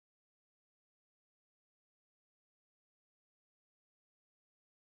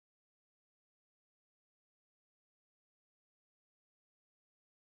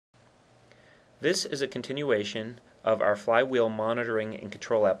This is a continuation of our flywheel monitoring and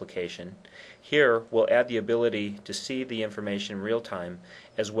control application. Here we'll add the ability to see the information in real time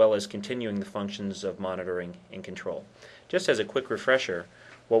as well as continuing the functions of monitoring and control. Just as a quick refresher,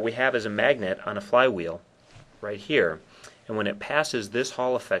 what we have is a magnet on a flywheel right here, and when it passes this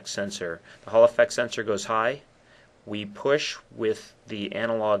Hall effect sensor, the Hall effect sensor goes high. We push with the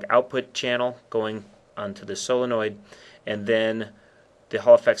analog output channel going onto the solenoid, and then the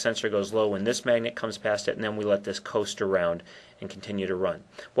Hall effect sensor goes low when this magnet comes past it, and then we let this coast around and continue to run.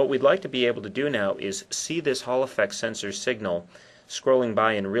 What we'd like to be able to do now is see this Hall effect sensor signal scrolling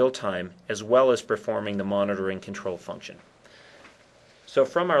by in real time as well as performing the monitoring control function. So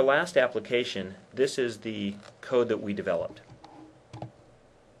from our last application, this is the code that we developed.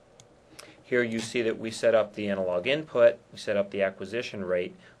 Here you see that we set up the analog input, we set up the acquisition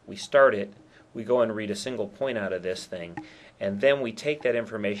rate, we start it, we go and read a single point out of this thing, and then we take that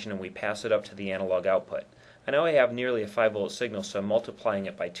information and we pass it up to the analog output. I know I have nearly a 5-volt signal, so I'm multiplying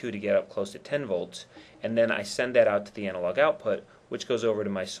it by 2 to get up close to 10 volts, and then I send that out to the analog output, which goes over to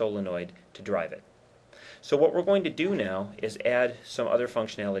my solenoid to drive it. So what we're going to do now is add some other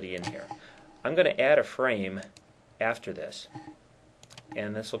functionality in here. I'm going to add a frame after this,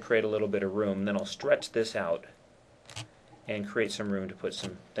 and this will create a little bit of room. Then I'll stretch this out and create some room to put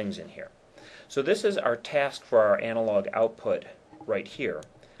some things in here. So this is our task for our analog output right here.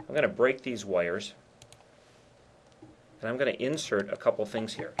 I'm going to break these wires, and I'm going to insert a couple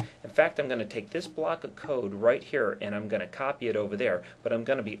things here. In fact, I'm going to take this block of code right here and I'm going to copy it over there, but I'm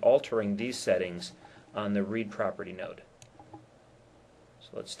going to be altering these settings on the read property node.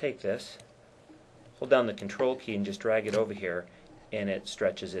 So let's take this, hold down the control key and just drag it over here, and it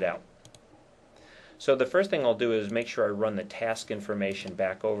stretches it out. So the first thing I'll do is make sure I run the task information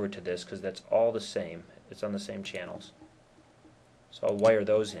back over to this, because that's all the same. It's on the same channels. So I'll wire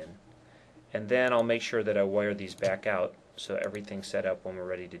those in, and then I'll make sure that I wire these back out so everything's set up when we're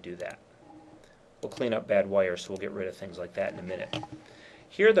ready to do that. We'll clean up bad wires, so we'll get rid of things like that in a minute.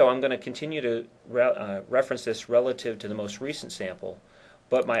 Here though, I'm going to continue to reference this relative to the most recent sample,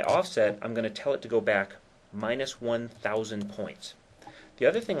 but my offset, I'm going to tell it to go back minus 1,000 points. The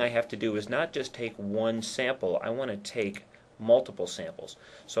other thing I have to do is not just take one sample, I want to take multiple samples.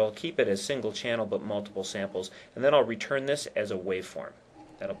 So I'll keep it as single channel but multiple samples, and then I'll return this as a waveform.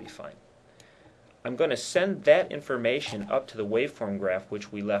 That'll be fine. I'm going to send that information up to the waveform graph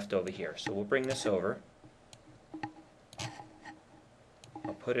which we left over here. So we'll bring this over.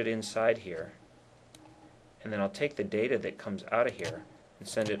 I'll put it inside here, and then I'll take the data that comes out of here and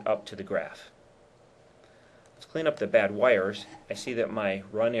send it up to the graph. Let's clean up the bad wires. I see that my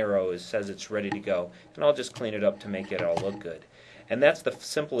run arrow says it's ready to go, and I'll just clean it up to make it all look good. And that's the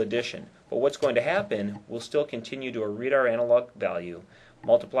simple addition. But what's going to happen, we'll still continue to read our analog value,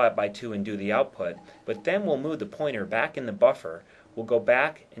 multiply it by 2 and do the output, but then we'll move the pointer back in the buffer. We'll go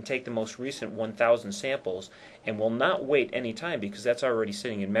back and take the most recent 1,000 samples, and we'll not wait any time because that's already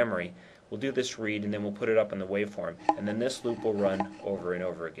sitting in memory. We'll do this read, and then we'll put it up in the waveform, and then this loop will run over and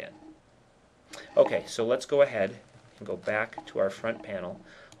over again. Okay, so let's go ahead and go back to our front panel.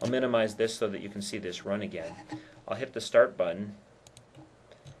 I'll minimize this so that you can see this run again. I'll hit the start button,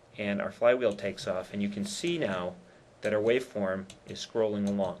 and our flywheel takes off, and you can see now that our waveform is scrolling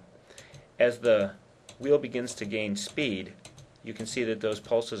along. As the wheel begins to gain speed, you can see that those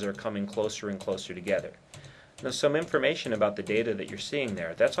pulses are coming closer and closer together. Now some information about the data that you're seeing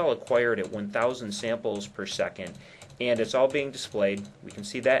there, that's all acquired at 1,000 samples per second, and it's all being displayed. We can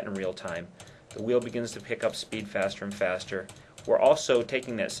see that in real time. The wheel begins to pick up speed faster and faster. We're also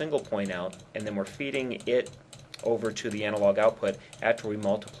taking that single point out, and then we're feeding it over to the analog output after we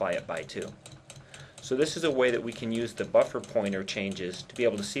multiply it by 2. So this is a way that we can use the buffer pointer changes to be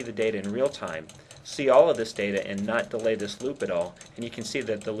able to see the data in real time, see all of this data and not delay this loop at all, and you can see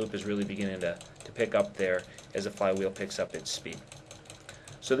that the loop is really beginning to pick up there as the flywheel picks up its speed.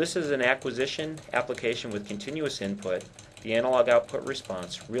 So this is an acquisition application with continuous input, the analog output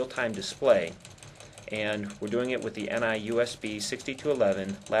response, real-time display, and we're doing it with the NI USB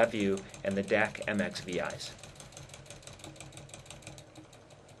 6211, LabVIEW, and the DAQmx Vis.